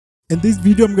In this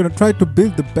video I'm gonna try to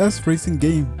build the best racing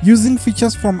game using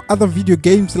features from other video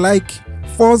games like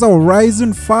Forza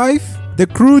Horizon 5, The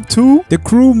Crew 2, The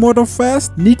Crew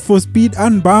Motorfest, Need for Speed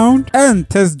Unbound, and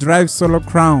Test Drive Solo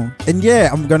Crown. And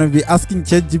yeah, I'm gonna be asking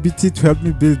ChatGPT to help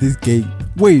me build this game.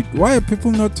 Wait, why are people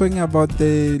not talking about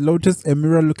the Lotus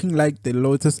Emira looking like the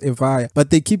Lotus Evija, but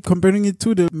they keep comparing it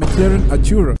to the McLaren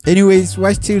Artura? Anyways,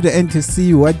 watch till the end to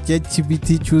see what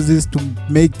ChatGPT chooses to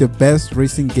make the best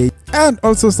racing game. And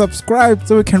also subscribe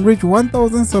so we can reach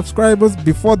 1000 subscribers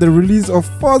before the release of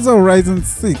Forza Horizon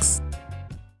 6.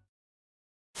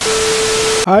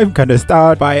 I'm gonna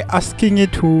start by asking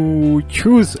it to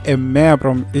choose a map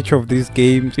from each of these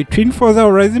games between Forza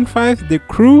Horizon 5, The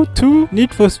Crew 2,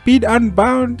 Need for Speed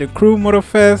Unbound, The Crew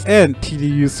Motorfest, and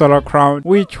TDU Solo Crown.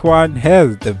 Which one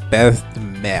has the best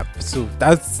map? So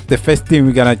that's the first thing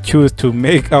we're gonna choose to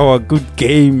make our good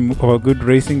game, our good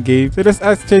racing game. So let's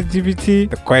ask ChatGPT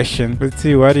the question. Let's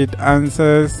see what it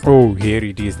answers. Oh, here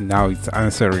it is. Now it's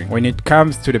answering. When it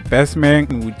comes to the best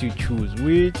map, would you choose?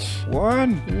 Which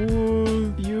one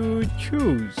would you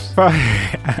choose?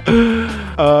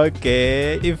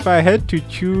 Okay, if I had to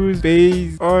choose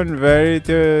based on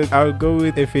variety, I'll go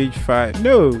with FH5.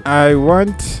 No, I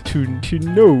want to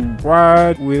know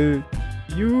what will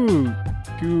you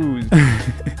choose.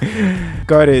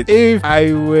 Got it. If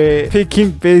I were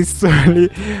picking based solely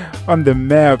on the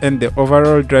map and the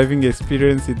overall driving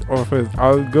experience it offers,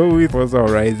 I'll go with Forza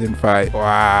Horizon 5.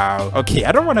 Wow. Okay,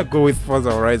 I don't want to go with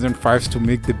Forza Horizon 5 to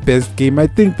make the best game. I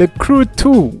think the Crew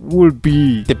 2 will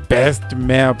be the best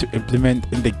map to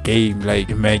implement in the game. Like,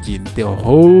 imagine the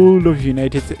whole of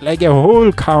United States, like a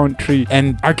whole country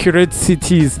and accurate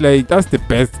cities. Like, that's the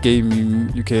best game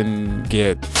you can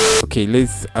get. Okay,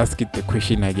 let's ask it the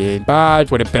question again, but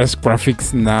for the best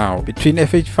graphics now. Between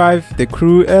FH5, The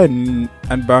Crew, and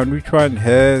Unbound, which one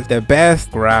has the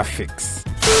best graphics?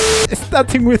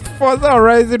 Starting with Forza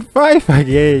Horizon 5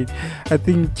 again. I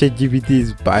think ChatGPT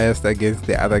is biased against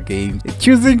the other games,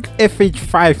 choosing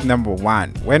FH5 number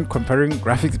 1 when comparing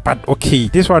graphics. But okay,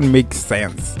 this one makes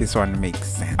sense. This one makes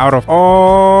sense. Out of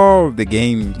all the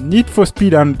games, Need for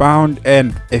Speed Unbound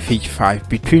and FH5,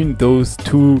 between those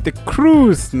two, The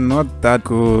Crew's not that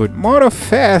good.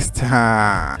 Motorfest,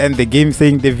 and the game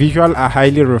saying the visuals are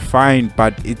highly refined,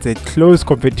 but it's a close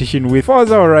competition with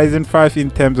Forza Horizon 5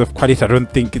 in terms of quality. I don't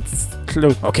think it's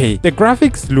close. Okay, the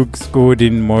graphics looks good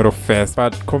in Motorfest,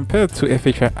 but compared to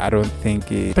FH5, I don't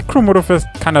think it. The Crew Motorfest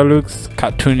kind of looks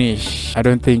cartoonish. I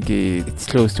don't think it's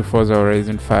close to Forza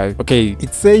Horizon 5. Okay,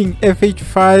 it's saying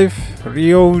FH5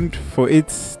 renowned for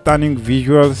its stunning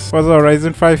visuals. Forza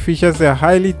Horizon 5 features a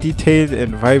highly detailed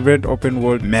and vibrant open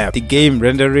world map. The game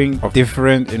rendering of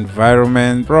different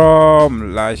environments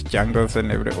from large jungles and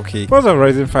everything. Okay, Forza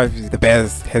Horizon 5 is the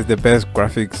best, has the best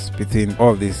graphics between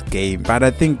all these games. But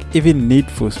I think even Need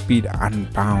for Speed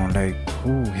Unbound, like,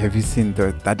 ooh, have you seen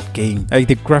that game? Like,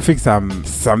 the graphics are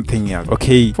something else.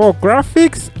 Okay, for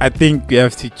graphics, I think we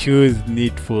have to choose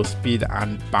Need for Speed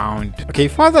Unbound. Okay,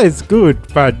 Forza is good,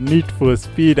 but Need for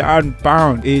Speed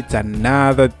Unbound, it's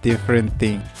another different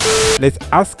thing. Let's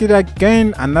ask it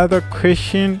again, another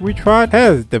question. Which one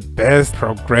has the best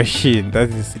progression? That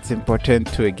is, it's important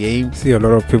to a game. See a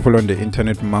lot of people on the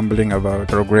internet mumbling about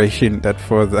progression that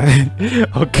Forza.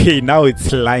 Okay, now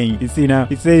it's lying. You see now,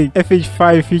 it's saying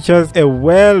FH5 features a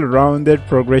well-rounded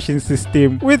progression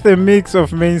system with a mix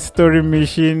of main story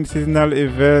missions, seasonal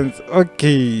events.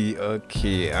 Okay,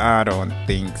 I don't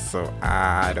think so.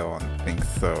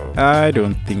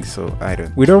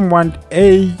 We don't want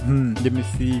a let me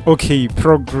see. Okay,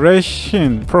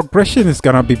 progression is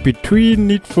gonna be between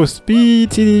Need for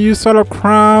Speed, TDU Solo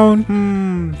Crown.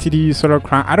 TDU Solo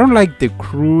Crown. I don't like the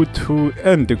Crew 2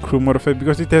 and the Crew Motorfest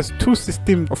because it has two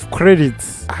systems of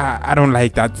credits. I don't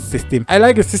like that system. I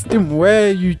like a system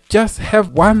where you just have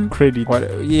one credit.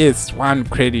 Yes, one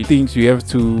credit. Things you have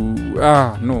to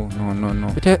no.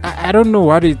 I don't know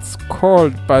what it's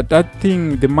called, but that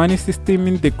thing, the money system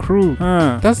in the Crew,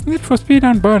 does Need for Speed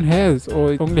Unbound has,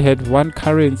 or it only had one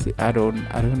currency? I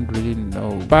don't really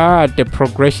know. But the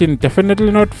progression,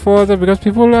 definitely not Forza because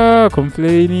people are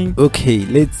complaining. Okay,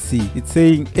 let's see. It's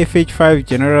saying FH5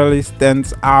 generally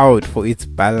stands out for its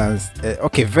balance.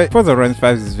 Okay, Forza Horizon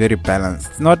 5 is very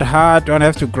balanced. It's not hard, don't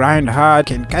have to grind hard,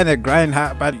 can kind of grind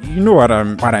hard, but you know what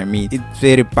I mean. It's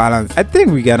very balanced. I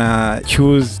think we're gonna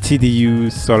choose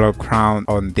TDU Solo Crown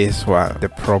on this one. The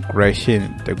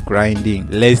progression, the grinding.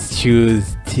 Let's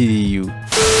choose TDU.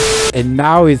 And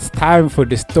now it's time for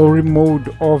the story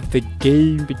mode of the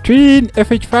game. Between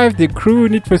FH5, The Crew,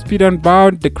 Need for Speed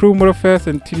Unbound, The Crew Motorfest,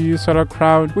 and TDU Solar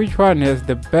Crown, which one has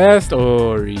the best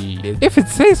story? If it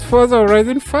says Forza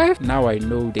Horizon 5, now I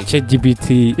know the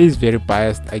ChatGPT is very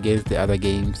biased against the other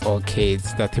games. Okay, it's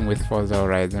starting with Forza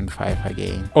Horizon 5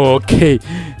 again. Okay,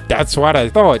 that's what I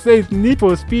thought. It says Need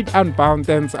for Speed Unbound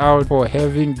stands out for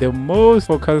having the most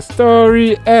focused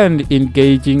story and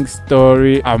engaging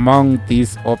story among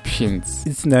these options.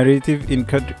 Its narrative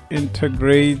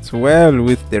integrates well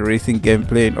with the racing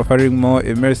gameplay and offering more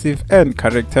immersive and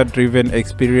character-driven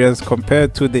experience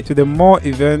compared to the more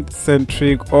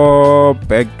event-centric or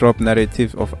backdrop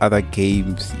narrative of other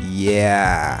games.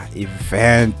 Yeah,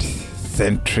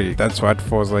 event-centric. That's what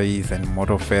Forza is, and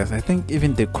Motorfest. I think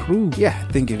even The Crew. Yeah, I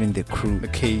think even The Crew.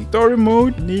 Okay, story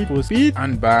mode, Need for Speed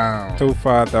Unbound. So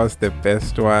far, that's the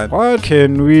best one. What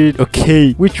can we...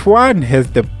 Okay, which one has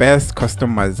the best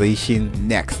customization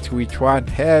next? Which one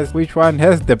has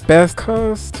the best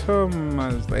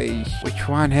customization? Which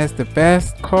one has the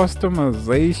best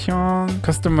customization?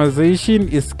 Customization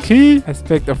is key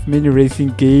aspect of many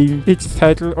racing games. Each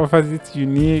title offers its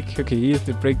unique... Okay, here's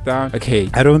the breakdown.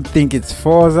 Okay, I don't think it's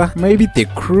Forza, maybe The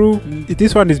Crew.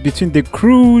 This one is between The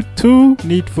Crew 2,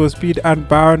 Need for Speed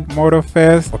Unbound,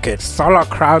 Motorfest. Okay, Solar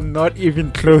Crown, not even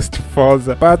close to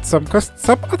Forza, but some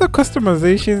other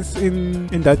customizations in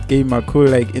that game are cool,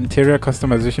 like interior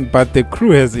customization, but The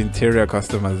Crew has interior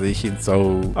customization.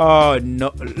 So oh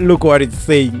no, look what it's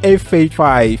saying.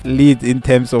 FH5 leads in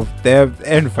terms of depth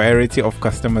and variety of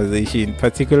customization,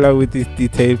 particularly with its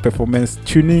detailed performance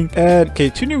tuning. And okay,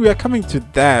 tuning, we are coming to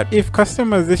that. If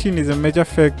customization is a major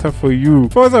factor for you,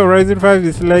 Forza Horizon 5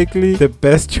 is likely the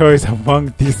best choice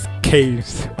among these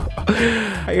games.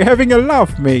 Are you having a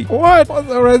laugh, mate? What?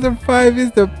 Forza Horizon 5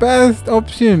 is the best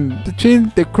option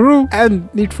between The Crew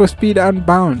and Need for Speed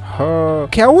Unbound.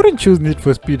 Okay, I wouldn't choose Need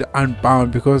for Speed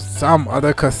Unbound because some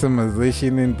other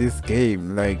customization in this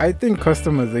game. Like, I think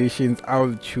customizations,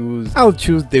 I'll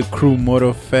choose The Crew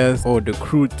Motorfest or The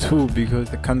Crew 2 because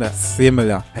they're kind of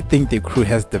similar. I think The Crew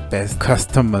has the best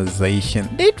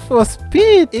customization. Need for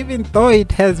Speed, even though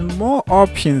it has more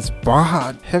options,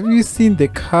 but have you seen the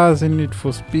cars in Need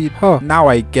for Speed? Now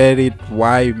I get it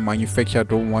why manufacturers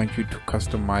don't want you to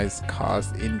customize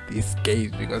cars in this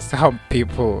game, because some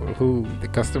people who the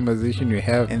customization you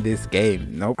have in this game,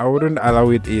 nope, I wouldn't allow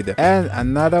it either. And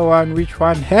another one, which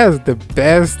one has the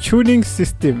best tuning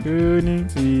system? Okay,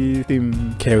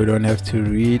 we don't have to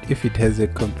read. If it has a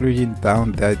conclusion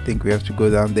down there, I think we have to go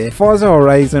down there. Forza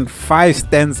Horizon 5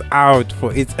 stands out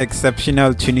for its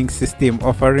exceptional tuning system,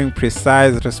 offering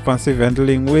precise, responsive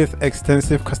handling with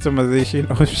extensive customization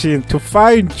options to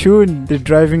fine-tune the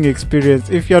driving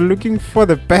experience. If you're looking for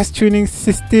the best tuning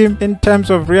system in terms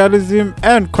of realism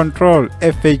and control,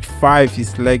 FH5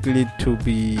 is likely to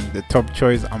be the top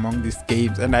choice among these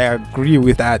games, and I agree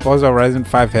with that. Forza Horizon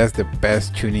 5 has the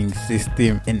best tuning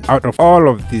system, and out of all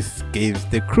of these games,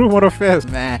 The Crew Motorfest,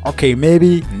 okay,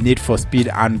 maybe Need for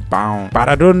Speed Unbound, but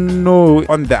I don't know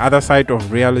on the other side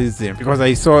of realism, because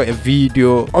I saw a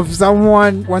video of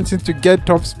someone wanting to get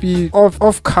top speed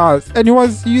of cars, and he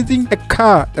was using a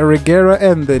car, the Regera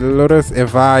and the Lotus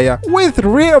Evija, with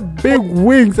real big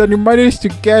wings, and he managed to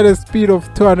get a speed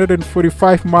of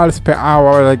 245 miles per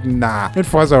hour. Like, nah, in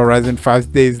Forza Horizon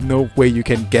 5 there is no way you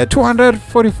can get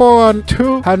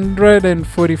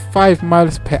 245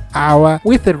 miles per hour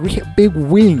with a real big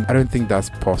wing. I don't think that's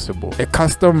possible. A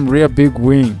custom real big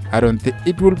wing, I don't think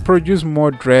it will produce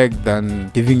more drag than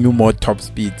giving you more top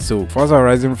speed. So Forza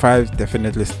Horizon 5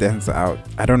 definitely stands out.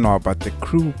 I don't know about The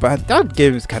Crew, but that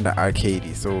game is kind of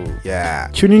arcadey, so yeah.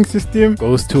 Tuning system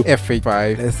goes to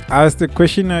FH5. Let's ask the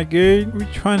question again.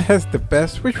 Which one has the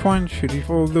best? Which one should we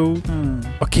follow?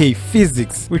 Okay,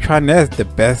 physics. Which one has the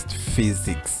best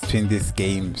physics between these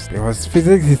games? Because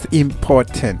physics is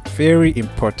important, very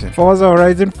important. Forza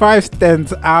Horizon 5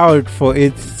 stands out for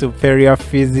its superior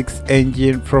physics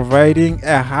engine, providing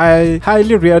a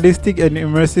highly realistic and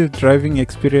immersive driving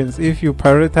experience. If you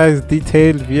prioritize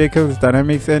detailed vehicles,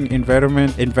 dynamics, and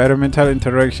environmental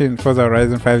interaction, Forza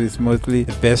Horizon 5 is mostly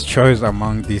the best choice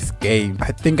among these games.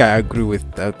 I think I agree with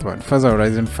that one. Forza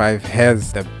Horizon 5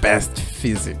 has the best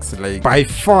physics, like by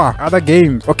far. Other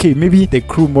games, okay, maybe The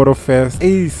Crew Motorfest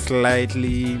is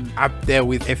slightly up there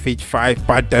with FH5,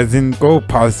 but doesn't go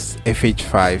past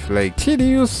FH5. Like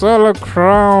TDU Solar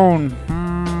Crown,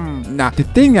 nah. The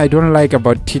thing I don't like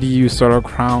about TDU Solar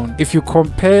Crown, if you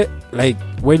compare like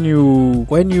when you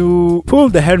pull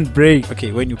the handbrake,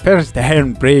 okay, when you press the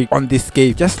handbrake on this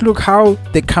game, just look how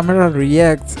the camera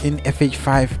reacts in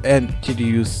FH5 and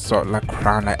TDU Solar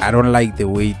Crown. Like, I don't like the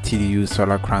way TDU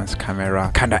Solar Crown's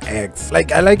camera kind of acts.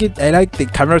 Like, I like the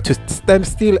camera to stand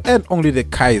still and only the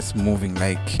car is moving.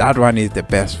 Like, that one is the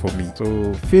best for me.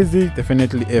 So physics,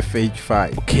 definitely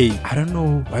FH5. Okay, I don't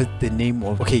know what's the name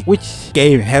of, okay, which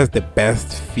game has the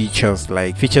best features?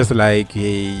 Like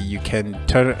you can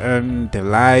turn on the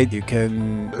light, you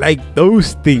can, like,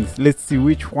 those things. Let's see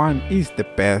which one is the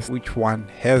best, which one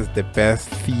has the best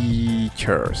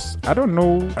features. I don't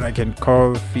know what I can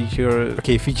call features.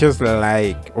 Okay, features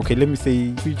like, okay, let me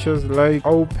say features like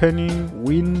opening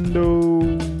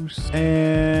windows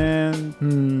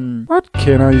and what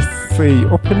can I say,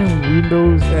 opening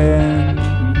windows and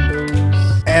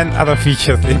other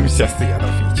features. Let me just say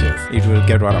other features, it will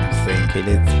get what I'm saying. Okay,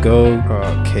 let's go.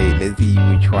 Okay, let's see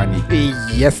which one it is.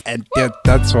 Yes, and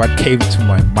that's what came to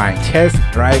my mind. Test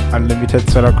Drive Unlimited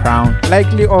Solar Crown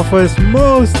likely offers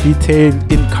most detailed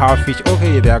in-car features.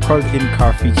 Okay, they are called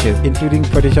in-car features, including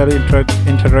potentially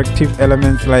interactive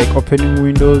elements like opening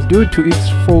windows. Due to its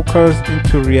focus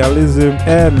into realism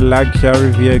and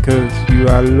luxury vehicles, you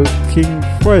are looking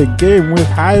for a game with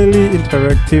highly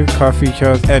interactive car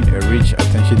features and a rich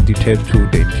attention detail to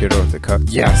the interior of the car.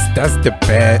 Yes, that's the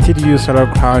best. TDU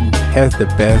Solar Crown has the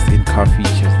best in-car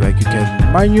features. Like, you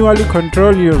can manually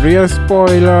control your rear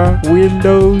spoiler,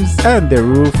 windows, and the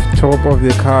rooftop of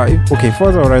the car. Okay,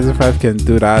 Forza Horizon 5 can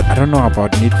do that. I don't know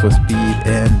about Need for Speed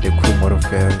and the Crew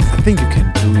Modifiers. I think you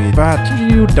can do it, but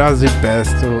TDU does it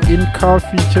best. So in-car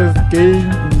features,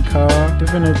 game, in-car,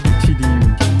 definitely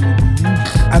TDU.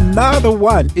 Another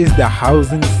one is the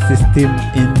housing system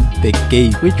in the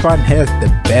game. Which one has the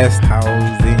best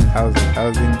housing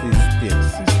system?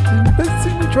 Let's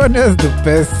see which one has the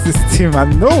best system. I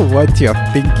know what you're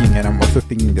thinking, and I'm also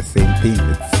thinking the same thing.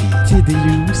 Let's see.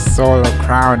 TDU Solar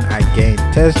Crown again.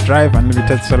 Test Drive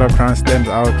Unlimited Solar Crown stands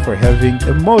out for having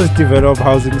the most developed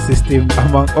housing system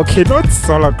among, okay, not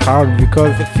Solar Crown,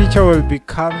 because the feature will be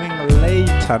coming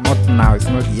later, not now. It's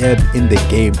not yet in the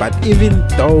game, but even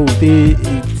though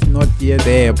it's not yet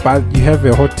there, but you have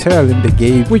a hotel in the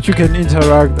game which you can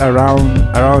interact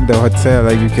around the hotel.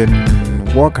 Like, you can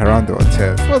walk around the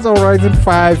hotel. For Horizon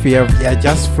 5, you're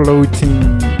just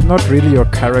floating, not really your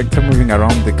character moving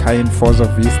around the car in Forza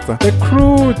Vista. The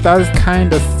crew does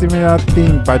kind of similar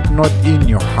thing, but not in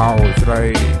your house,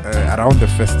 right? Around the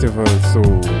festival. So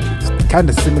it's kind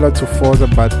of similar to Forza,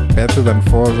 but better than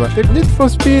Forza. The Need for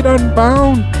Speed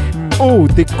Unbound. Oh,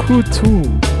 the crew too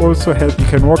also help. You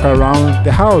can walk around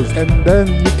the house, and then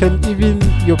you can even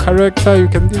you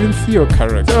can even see your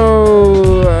character.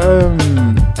 So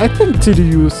I think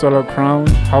TDU Solar Crown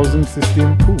housing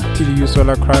system. TDU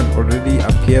Solar Crown already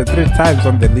appeared 3 times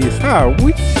on the list.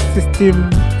 Which system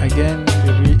again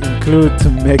will we include to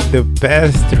make the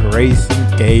best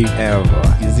racing game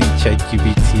ever? Using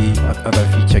ChatGPT, what other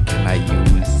feature can I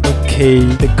use? Okay,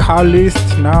 the car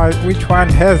list. Now, which one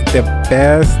has the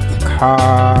best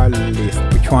car list?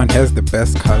 Which one has the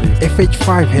best car list?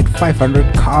 FH5 had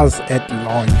 500 cars at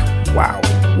launch. Wow.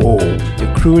 Whoa.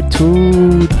 The Crew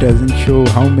 2 doesn't show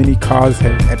how many cars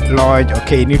have at launch.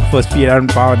 Okay, Need for Speed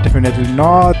Unbound, definitely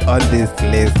not on this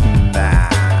list. Nah.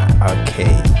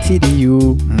 Okay,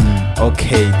 TDU.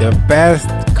 Okay, the best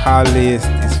car list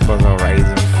is for the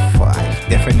Horizon 5.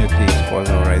 Definitely is for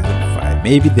the Horizon 5.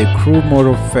 Maybe the Crew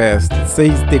Motorfest. It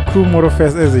says the Crew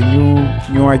Motorfest as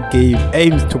a newer game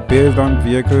aims to build on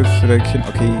vehicle selection.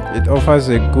 Okay, it offers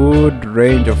a good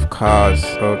range of cars.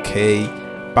 Okay,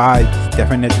 but it's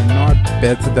definitely not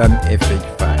better than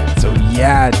FH5. So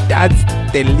yeah, that's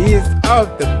the list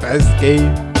of the best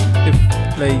game.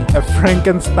 Like a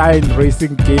Frankenstein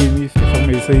racing game, if I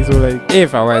may say so. Like,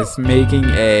 if I was making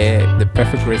the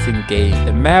perfect racing game,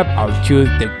 the map, I'll choose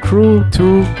the Crew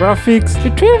 2 graphics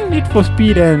between Need for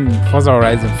Speed and Forza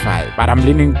Horizon 5, but I'm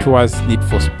leaning towards Need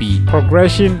for Speed.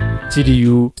 Progression,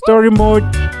 TDU. Story mode,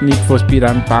 Need for Speed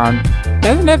Unbound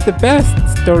doesn't have the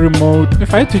best story mode.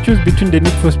 If I had to choose between the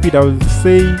Need for Speed, I would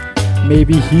say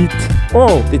maybe Heat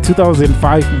or the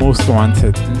 2005 Most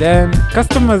Wanted. And then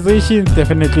customization,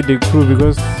 definitely the Crew,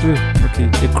 because okay,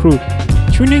 the Crew.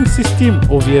 Tuning system,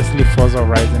 obviously Forza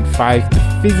Horizon 5. The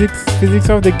physics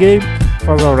of the game,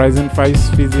 Forza Horizon 5's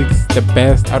physics, the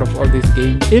best out of all this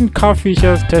game. In-car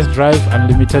features, Test Drive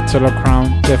Unlimited Solar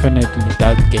Crown, definitely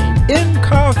that game.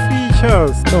 In-car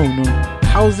features, no.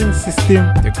 Housing system,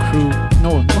 the Crew,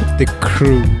 no, not the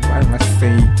Crew, I must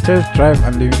say. Test Drive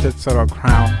Unlimited Solar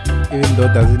Crown, even though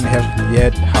it doesn't have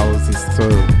yet houses, so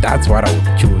that's what I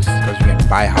would choose, because you can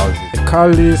buy houses. The car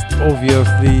list,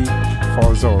 obviously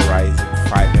Forza Horizon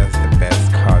 5 has the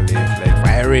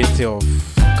variety of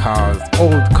cars,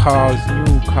 old cars,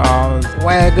 new cars,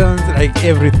 wagons, like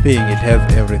everything. It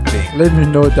has everything. Let me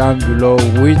know down below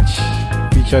which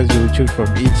features you will choose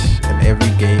from each and every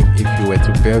game if you were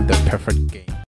to build the perfect game.